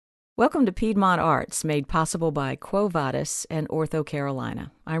Welcome to Piedmont Arts, made possible by Quo Vadis and Ortho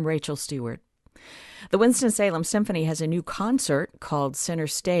Carolina. I'm Rachel Stewart. The Winston-Salem Symphony has a new concert called Center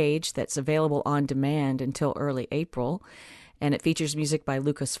Stage that's available on demand until early April, and it features music by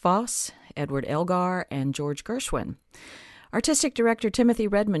Lucas Foss, Edward Elgar, and George Gershwin. Artistic Director Timothy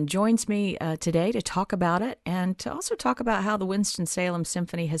Redmond joins me today to talk about it and to also talk about how the Winston-Salem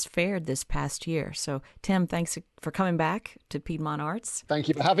Symphony has fared this past year. So, Tim, thanks for coming back to Piedmont Arts. Thank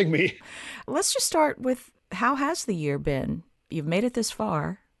you for having me. Let's just start with, how has the year been? You've made it this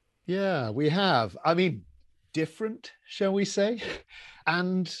far. Yeah, we have. Different, shall we say,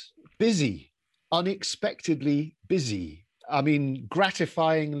 and busy, unexpectedly busy.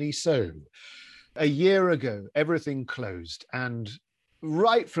 Gratifyingly so. A year ago, everything closed, and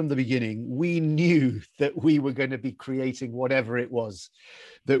right from the beginning, we knew that we were going to be creating whatever it was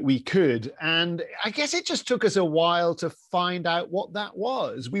that we could. And I guess it just took us a while to find out what that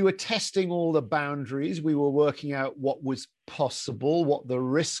was. We were testing all the boundaries. We were working out what was possible, what the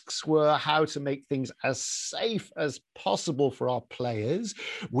risks were, how to make things as safe as possible for our players.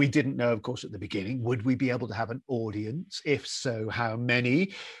 We didn't know, of course, at the beginning, would we be able to have an audience? If so, how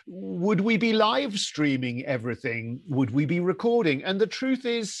many? Would we be live streaming everything? Would we be recording? And the truth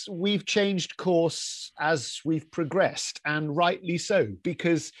is, we've changed course as we've progressed, and rightly so,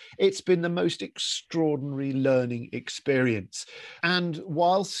 because it's been the most extraordinary learning experience. And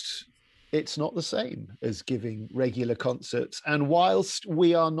whilst it's not the same as giving regular concerts, and whilst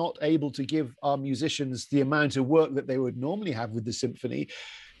we are not able to give our musicians the amount of work that they would normally have with the symphony,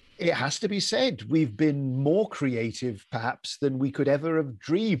 it has to be said, we've been more creative perhaps than we could ever have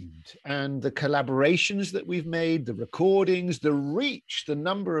dreamed. And the collaborations that we've made, the recordings, the reach, the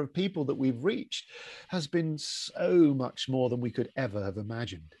number of people that we've reached has been so much more than we could ever have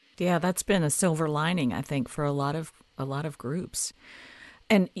imagined. Yeah, that's been a silver lining, I think, for a lot of groups.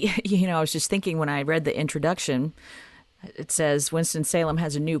 And, I was just thinking when I read the introduction, it says Winston-Salem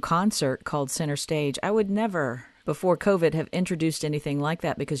has a new concert called Center Stage. I would never, before COVID, have introduced anything like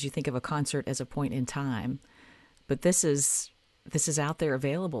that, because you think of a concert as a point in time. But this is out there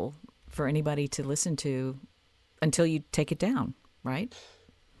available for anybody to listen to until you take it down, right?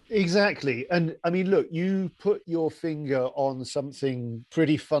 Exactly. And look, you put your finger on something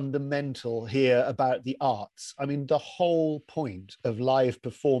pretty fundamental here about the arts. The whole point of live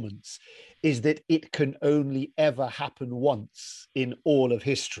performance is that it can only ever happen once in all of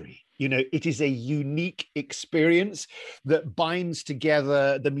history. It is a unique experience that binds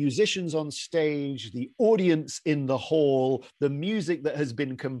together the musicians on stage, the audience in the hall, the music that has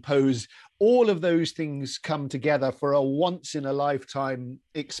been composed. All of those things come together for a once in a lifetime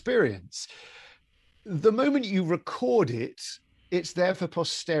experience. The moment you record it, it's there for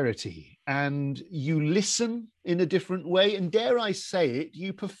posterity, and you listen in a different way. And dare I say it,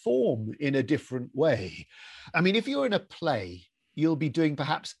 you perform in a different way. If you're in a play, you'll be doing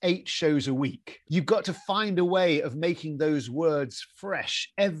perhaps 8 shows a week. You've got to find a way of making those words fresh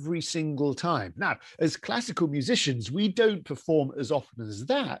every single time. Now, as classical musicians, we don't perform as often as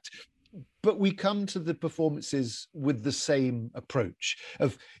that, but we come to the performances with the same approach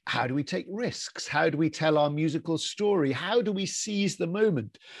of, how do we take risks? How do we tell our musical story? How do we seize the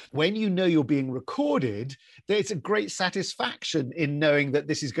moment? When you know you're being recorded, there's a great satisfaction in knowing that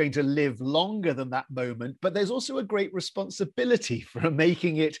this is going to live longer than that moment, but there's also a great responsibility for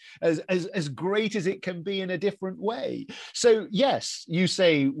making it as great as it can be in a different way. So yes, you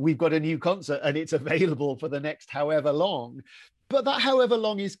say we've got a new concert and it's available for the next however long, but that however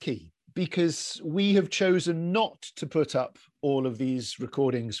long is key, because we have chosen not to put up all of these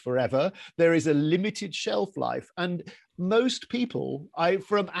recordings forever. There is a limited shelf life, and most people,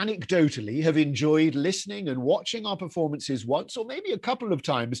 from anecdotally, have enjoyed listening and watching our performances once or maybe a couple of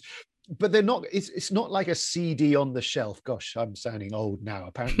times, but they're not, it's not like a CD on the shelf. Gosh, I'm sounding old now.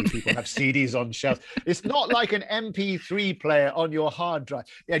 Apparently people have CDs on shelves. It's not like an MP3 player on your hard drive.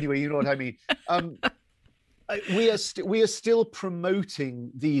 Anyway, you know what I mean. We are still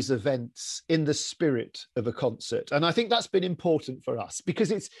promoting these events in the spirit of a concert. And I think that's been important for us, because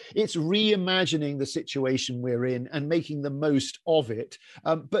it's reimagining the situation we're in and making the most of it,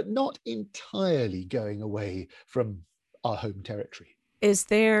 but not entirely going away from our home territory. Is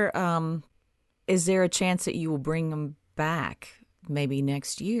there a chance that you will bring them back maybe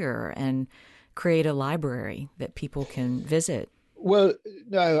next year and create a library that people can visit? Well,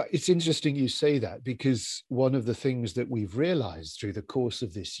 no, it's interesting you say that, because one of the things that we've realized through the course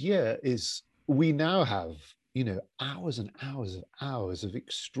of this year is we now have hours and hours of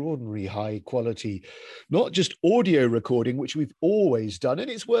extraordinary high quality, not just audio recording, which we've always done. And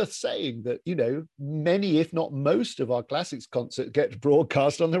it's worth saying that, many, if not most of our classics concerts get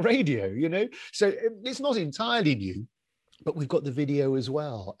broadcast on the radio, so it's not entirely new. But we've got the video as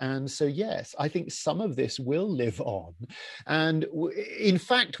well. And so, yes, I think some of this will live on. And in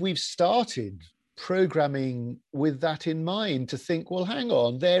fact, we've started programming with that in mind, to think, well, hang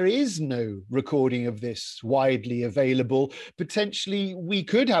on, there is no recording of this widely available. Potentially, we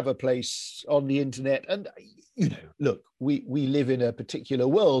could have a place on the internet. And, look, we live in a particular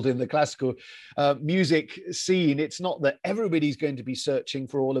world in the classical music scene. It's not that everybody's going to be searching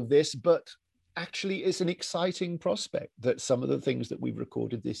for all of this, but actually it's an exciting prospect that some of the things that we've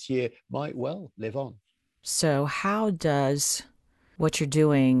recorded this year might well live on. So how does what you're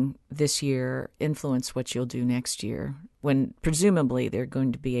doing this year influence what you'll do next year, when presumably they're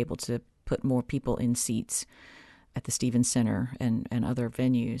going to be able to put more people in seats at the Stevens Center and other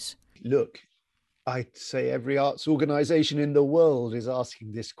venues? Look, I'd say every arts organization in the world is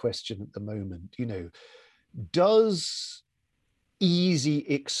asking this question at the moment. Does easy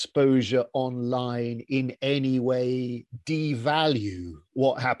exposure online in any way devalue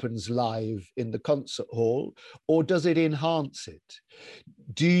what happens live in the concert hall, or does it enhance it?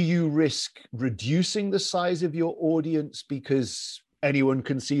 Do you risk reducing the size of your audience because anyone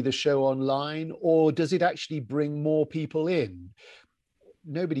can see the show online, or does it actually bring more people in?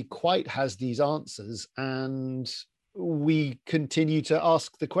 Nobody quite has these answers, and we continue to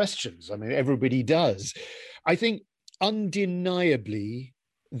ask the questions. I mean, everybody does. I think undeniably,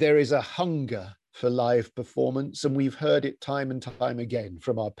 there is a hunger for live performance, and we've heard it time and time again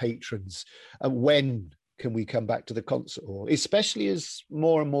from our patrons. When can we come back to the concert hall? Especially as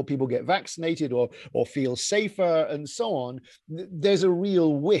more and more people get vaccinated or feel safer and so on, there's a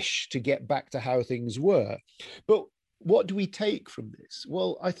real wish to get back to how things were. But what do we take from this?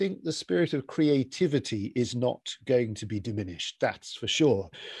 Well, I think the spirit of creativity is not going to be diminished, that's for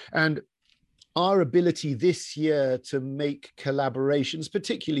sure. And our ability this year to make collaborations,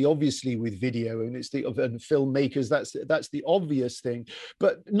 particularly obviously with video, and and filmmakers, that's the obvious thing,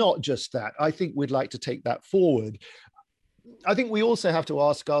 but not just that. I think we'd like to take that forward. I think we also have to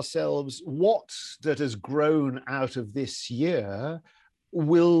ask ourselves what that has grown out of this year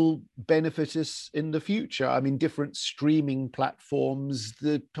will benefit us in the future. I mean, different streaming platforms,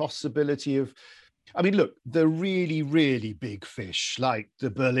 the possibility of, look, the really, really big fish like the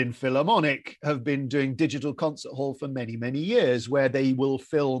Berlin Philharmonic have been doing digital concert hall for many, many years, where they will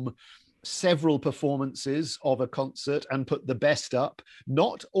film several performances of a concert and put the best up,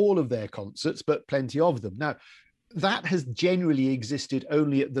 not all of their concerts, but plenty of them. Now, that has generally existed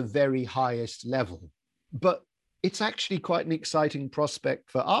only at the very highest level, but it's actually quite an exciting prospect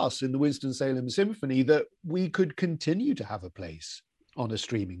for us in the Winston-Salem Symphony that we could continue to have a place on a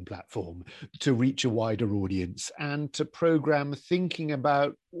streaming platform to reach a wider audience and to program thinking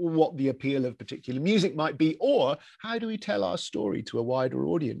about what the appeal of particular music might be, or how do we tell our story to a wider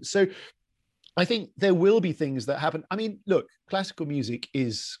audience. So I think there will be things that happen. I mean, look, classical music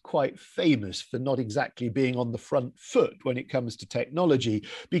is quite famous for not exactly being on the front foot when it comes to technology,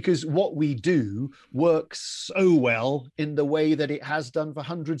 because what we do works so well in the way that it has done for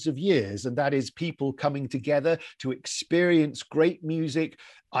hundreds of years. And that is people coming together to experience great music,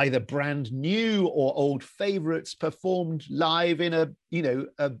 either brand new or old favorites performed live in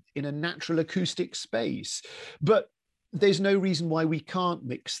a natural acoustic space. But there's no reason why we can't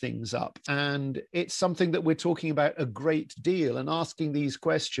mix things up. And it's something that we're talking about a great deal and asking these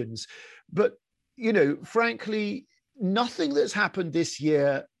questions. But, frankly, nothing that's happened this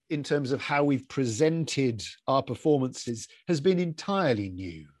year in terms of how we've presented our performances has been entirely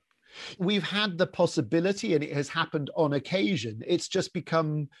new. We've had the possibility, and it has happened on occasion. It's just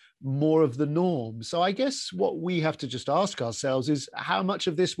become more of the norm. So I guess what we have to just ask ourselves is, how much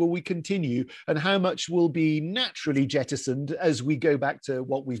of this will we continue, and how much will be naturally jettisoned as we go back to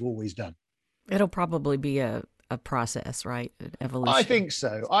what we've always done? It'll probably be a process, right? An evolution. I think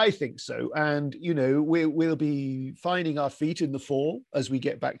so. And, we'll be finding our feet in the fall as we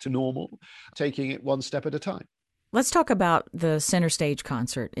get back to normal, taking it one step at a time. Let's talk about the Center Stage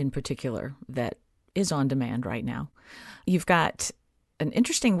concert in particular that is on demand right now. You've got an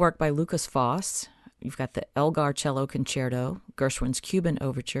interesting work by Lukas Foss. You've got the Elgar Cello Concerto, Gershwin's Cuban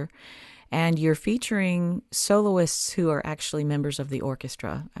Overture, and you're featuring soloists who are actually members of the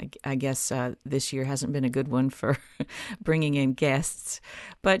orchestra. I guess this year hasn't been a good one for bringing in guests.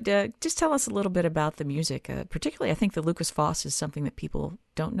 But just tell us a little bit about the music. Particularly, I think the Lukas Foss is something that people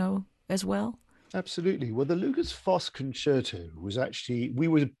don't know as well. Absolutely. Well, the Lucas Foss Concerto was actually we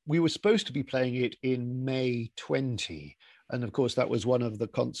were supposed to be playing it in May 20, and of course that was one of the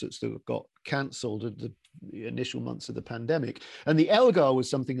concerts that got cancelled at the initial months of the pandemic. And the Elgar was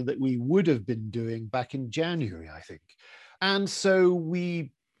something that we would have been doing back in January, I think. And so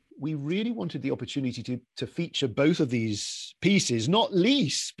we really wanted the opportunity to feature both of these pieces, not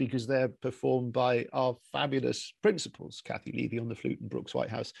least because they're performed by our fabulous principals, Kathy Levy on the flute and Brooks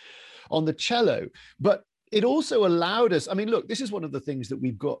Whitehouse on the cello. But it also allowed us, I mean, look, this is one of the things that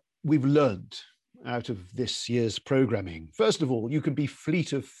we've learned out of this year's programming. First of all, you can be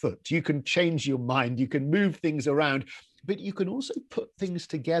fleet of foot, you can change your mind, you can move things around, but you can also put things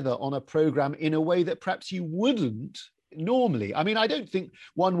together on a program in a way that perhaps you wouldn't normally. I mean, I don't think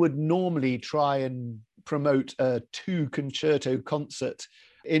one would normally try and promote a 2 concerto concert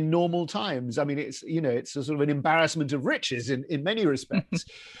in normal times. I mean, it's a sort of an embarrassment of riches in many respects.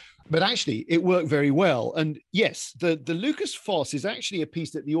 But actually, it worked very well. And yes, the Lucas Foss is actually a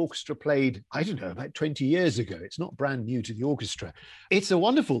piece that the orchestra played, I don't know, about 20 years ago. It's not brand new to the orchestra. It's a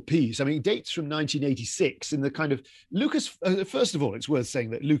wonderful piece. I mean, it dates from 1986 in the kind of Lucas. First of all, it's worth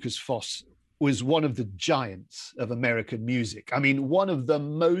saying that Lucas Foss was one of the giants of American music. I mean, one of the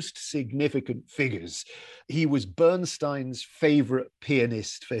most significant figures. He was Bernstein's favorite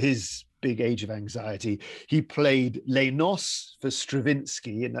pianist for his Big Age of Anxiety. He played Les Noces for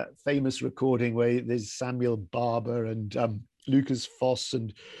Stravinsky in that famous recording where there's Samuel Barber and Lucas Foss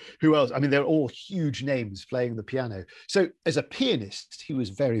and who else? I mean, they're all huge names playing the piano. So as a pianist, he was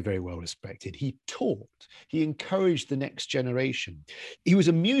very, very well respected. He taught, he encouraged the next generation. He was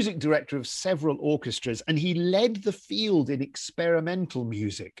a music director of several orchestras, and he led the field in experimental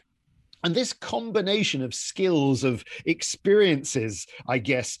music. And this combination of skills, of experiences, I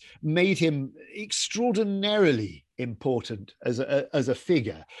guess, made him extraordinarily important as a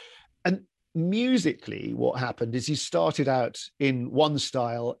figure. And musically, what happened is he started out in one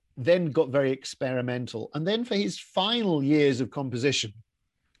style, then got very experimental. And then for his final years of composition,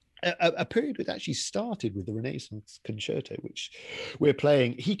 a period that actually started with the Renaissance Concerto, which we're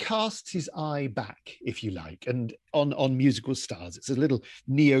playing, he casts his eye back, if you like, and on musical stars. It's a little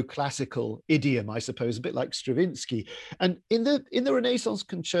neoclassical idiom, I suppose, a bit like Stravinsky. And in the Renaissance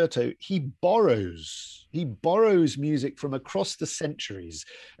Concerto, he borrows music from across the centuries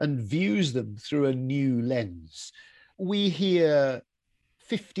and views them through a new lens. We hear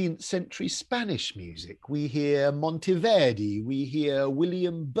 15th century Spanish music. We hear Monteverdi, we hear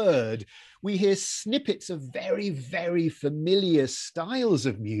William Byrd, we hear snippets of very, very familiar styles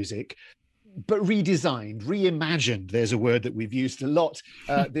of music, but redesigned, reimagined. There's a word that we've used a lot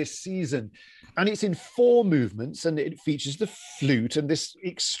this season. And it's in 4 movements, and it features the flute and this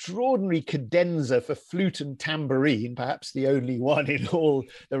extraordinary cadenza for flute and tambourine, perhaps the only one in all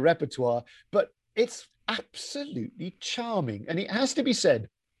the repertoire. But it's absolutely charming. And it has to be said,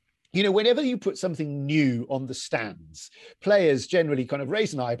 you know, whenever you put something new on the stands, players generally kind of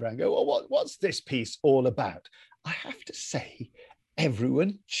raise an eyebrow and go, well, what's this piece all about? I have to say,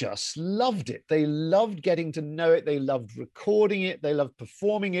 everyone just loved it. They loved getting to know it. They loved recording it. They loved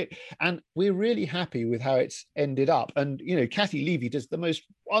performing it. And we're really happy with how it's ended up. And, you know, Kathy Levy does the most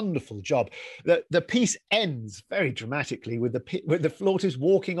wonderful job. The piece ends very dramatically with the flautist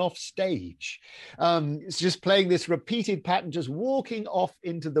walking off stage. It's just playing this repeated pattern, just walking off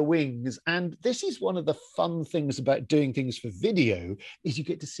into the wings. And this is one of the fun things about doing things for video, is you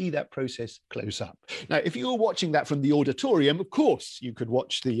get to see that process close up. Now, if you were watching that from the auditorium, of course, you could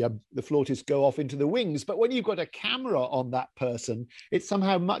watch the flautist go off into the wings. But when you've got a camera on that person, it's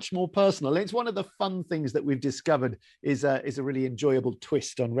somehow much more personal. And it's one of the fun things that we've discovered is a really enjoyable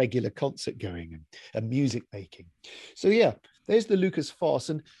twist on regular concert going and music making. So yeah, there's the Lucas Foss.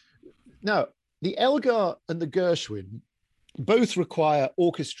 And now the Elgar and the Gershwin both require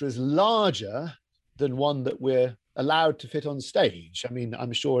orchestras larger than one that we're allowed to fit on stage. I mean,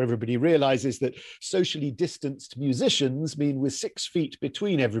 I'm sure everybody realizes that socially distanced musicians mean with 6 feet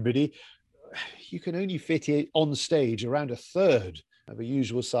between everybody, you can only fit it on stage around a third of a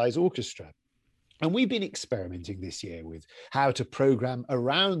usual size orchestra. And we've been experimenting this year with how to program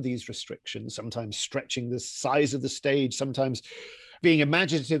around these restrictions, sometimes stretching the size of the stage, sometimes being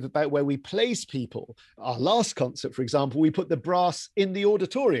imaginative about where we place people. Our last concert, for example, we put the brass in the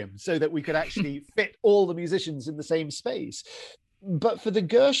auditorium so that we could actually fit all the musicians in the same space. But for the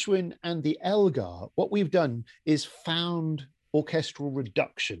Gershwin and the Elgar, what we've done is found orchestral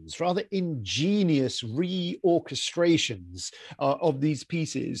reductions, rather ingenious reorchestrations of these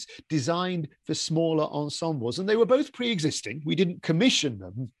pieces designed for smaller ensembles. And they were both pre-existing. We didn't commission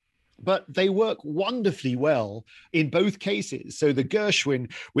them, but they work wonderfully well in both cases. So the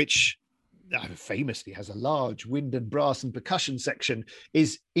Gershwin, which famously has a large wind and brass and percussion section,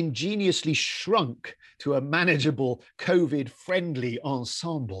 is ingeniously shrunk to a manageable COVID-friendly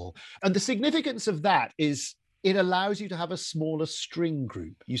ensemble. And the significance of that is it allows you to have a smaller string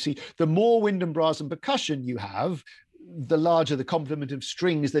group. You see, the more wind and brass and percussion you have, the larger the complement of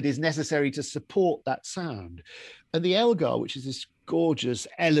strings that is necessary to support that sound. And the Elgar, which is this gorgeous,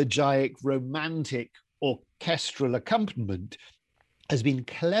 elegiac, romantic orchestral accompaniment, has been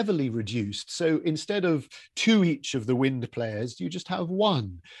cleverly reduced. So instead of two each of the wind players, you just have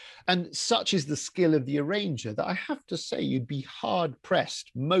one. And such is the skill of the arranger that I have to say you'd be hard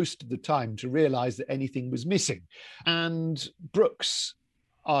pressed most of the time to realize that anything was missing. And Brooks,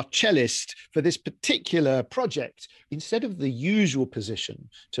 our cellist for this particular project, instead of the usual position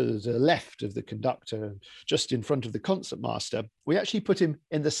to the left of the conductor, just in front of the concertmaster, we actually put him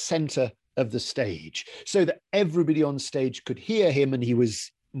in the center of the stage so that everybody on stage could hear him and he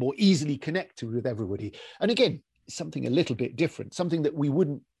was more easily connected with everybody. And again, something a little bit different, something that we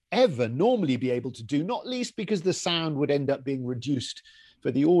wouldn't ever normally be able to do, not least because the sound would end up being reduced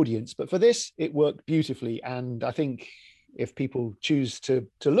for the audience. But for this, it worked beautifully. And I think if people choose to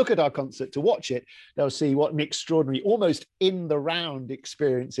look at our concert, to watch it, they'll see what an extraordinary, almost in the round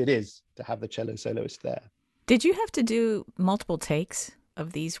experience it is to have the cello soloist there. Did you have to do multiple takes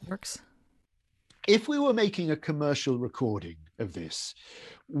of these works? If we were making a commercial recording of this,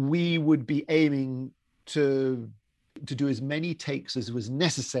 we would be aiming to do as many takes as was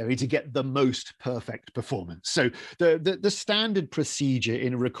necessary to get the most perfect performance. So the standard procedure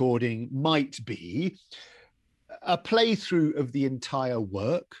in a recording might be a playthrough of the entire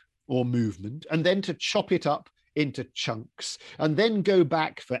work or movement, and then to chop it up into chunks, and then go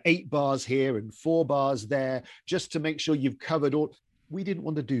back for 8 bars here and 4 bars there, just to make sure you've covered all. We didn't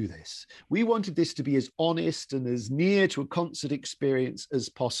want to do this. We wanted this to be as honest and as near to a concert experience as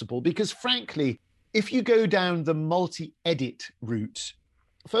possible, because frankly, if you go down the multi-edit route,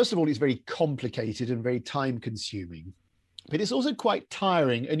 first of all, it's very complicated and very time-consuming. But it's also quite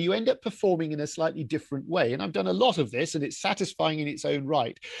tiring, and you end up performing in a slightly different way. And I've done a lot of this, and it's satisfying in its own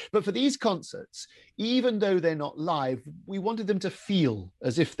right. But for these concerts, even though they're not live, we wanted them to feel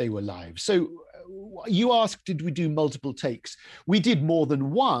as if they were live. So you asked, did we do multiple takes? We did more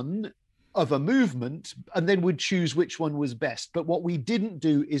than one of a movement, and then would choose which one was best. But what we didn't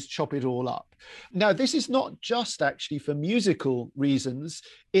do is chop it all up. Now, this is not just actually for musical reasons.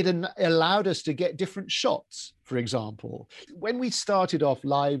 It allowed us to get different shots. For example, when we started off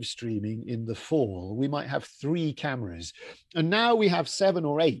live streaming in the fall, we might have 3 cameras, and now we have 7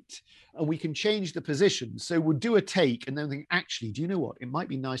 or 8. And we can change the position. So we'll do a take and then think, actually, do you know what? It might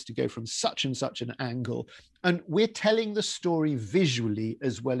be nice to go from such and such an angle. And we're telling the story visually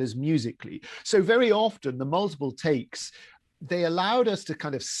as well as musically. So very often the multiple takes, they allowed us to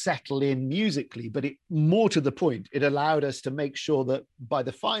kind of settle in musically, but more to the point, it allowed us to make sure that by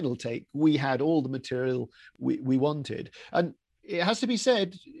the final take, we had all the material we wanted. And it has to be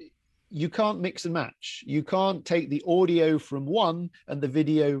said, you can't mix and match. You can't take the audio from one and the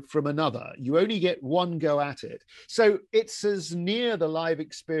video from another. You only get one go at it. So it's as near the live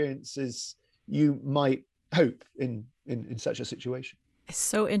experience as you might hope in such a situation. It's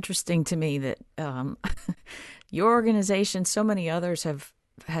so interesting to me that your organization, so many others have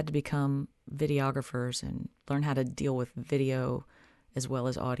had to become videographers and learn how to deal with video as well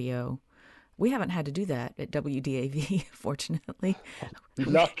as audio. We haven't had to do that at WDAV, fortunately.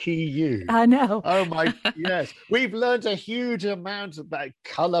 Lucky you. I know. Oh my, yes. We've learned a huge amount about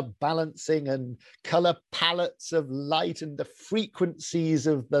color balancing and color palettes of light and the frequencies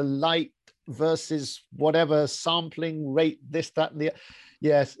of the light versus whatever sampling rate, this, that, and the.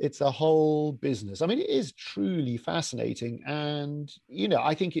 Yes, it's a whole business. I mean, it is truly fascinating. And,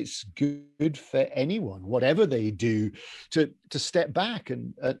 I think it's good for anyone, whatever they do, to step back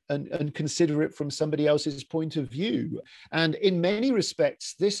and consider it from somebody else's point of view. And in many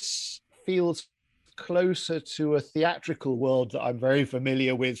respects, this feels closer to a theatrical world that I'm very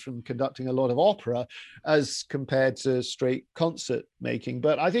familiar with from conducting a lot of opera as compared to straight concert making.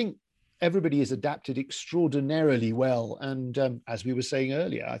 But I think everybody is adapted extraordinarily well. And as we were saying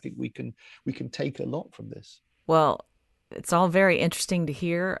earlier, I think we can take a lot from this. Well, it's all very interesting to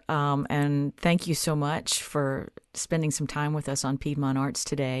hear. And thank you so much for spending some time with us on Piedmont Arts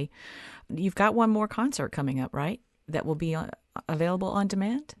today. You've got one more concert coming up, right? That will be available on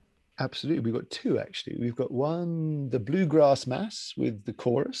demand? Absolutely. We've got two, actually. We've got one, the Bluegrass Mass with the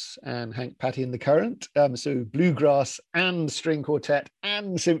chorus and Hank Patty and the Current. So bluegrass and string quartet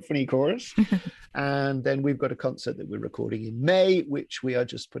and symphony chorus. And then we've got a concert that we're recording in May, which we are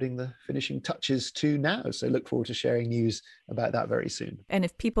just putting the finishing touches to now. So look forward to sharing news about that very soon. And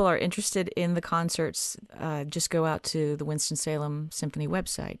if people are interested in the concerts, just go out to the Winston-Salem Symphony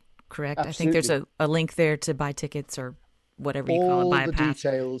website, correct? Absolutely. I think there's a link there to buy tickets or whatever you call it, buy a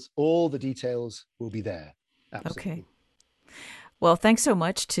pass. All the details will be there. Absolutely. Okay. Well, thanks so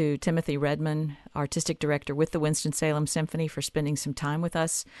much to Timothy Redman, Artistic Director with the Winston-Salem Symphony, for spending some time with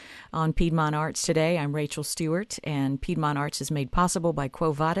us on Piedmont Arts today. I'm Rachel Stewart, and Piedmont Arts is made possible by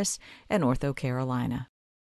Quo Vadis and OrthoCarolina.